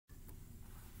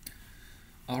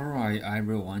Alright,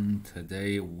 everyone,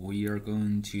 today we are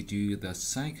going to do the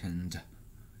second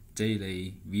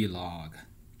daily vlog.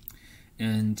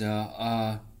 And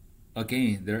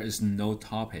again, there is no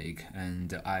topic,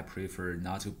 and I prefer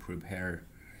not to prepare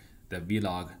the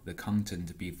vlog, the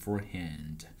content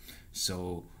beforehand.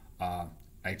 So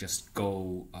I just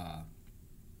go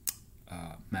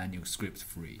manuscript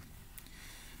free.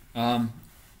 What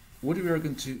we are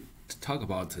going to talk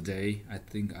about today, I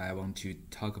think I want to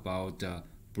talk about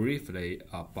briefly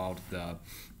about the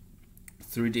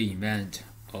 3D event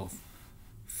of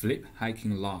Flip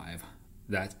Hiking Live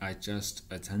that I just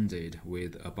attended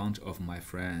with a bunch of my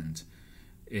friends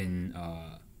in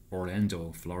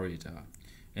Orlando, Florida.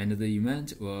 And the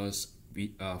event was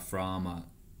from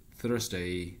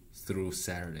Thursday through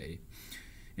Saturday.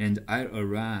 And I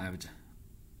arrived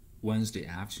Wednesday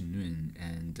afternoon,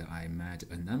 and I met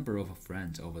a number of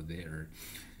friends over there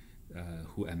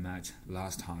who I met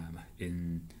last time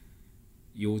in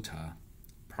Utah,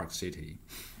 Park City.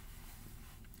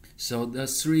 So the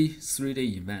three-day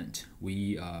event,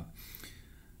 we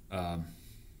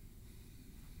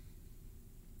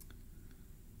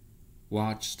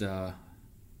watched a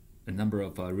number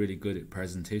of really good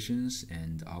presentations,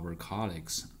 and our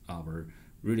colleagues, our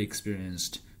really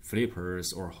experienced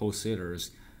flippers or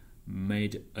wholesalers,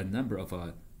 made a number of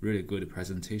really good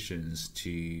presentations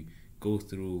to go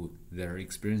through their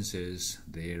experiences,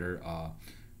 their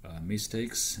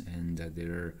mistakes, and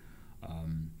their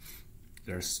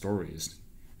stories,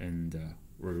 and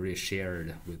were really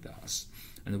shared with us.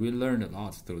 And we learned a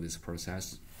lot through this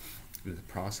process.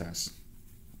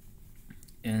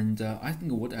 And I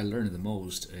think what I learned the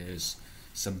most is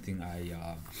something I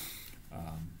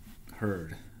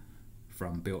heard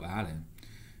from Bill Allen.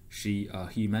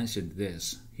 He mentioned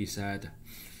this. He said,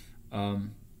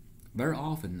 very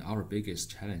often our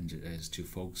biggest challenge is to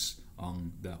focus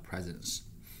on the presence.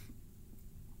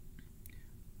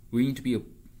 We need to be a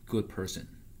good person.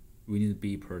 We need to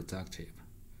be productive.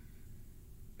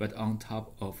 But on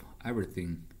top of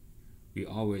everything, we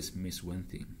always miss one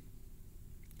thing: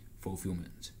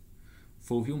 fulfillment.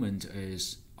 Fulfillment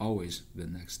is always the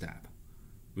next step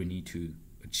we need to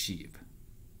achieve.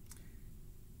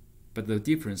 But the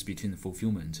difference between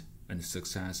fulfillment and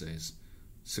success is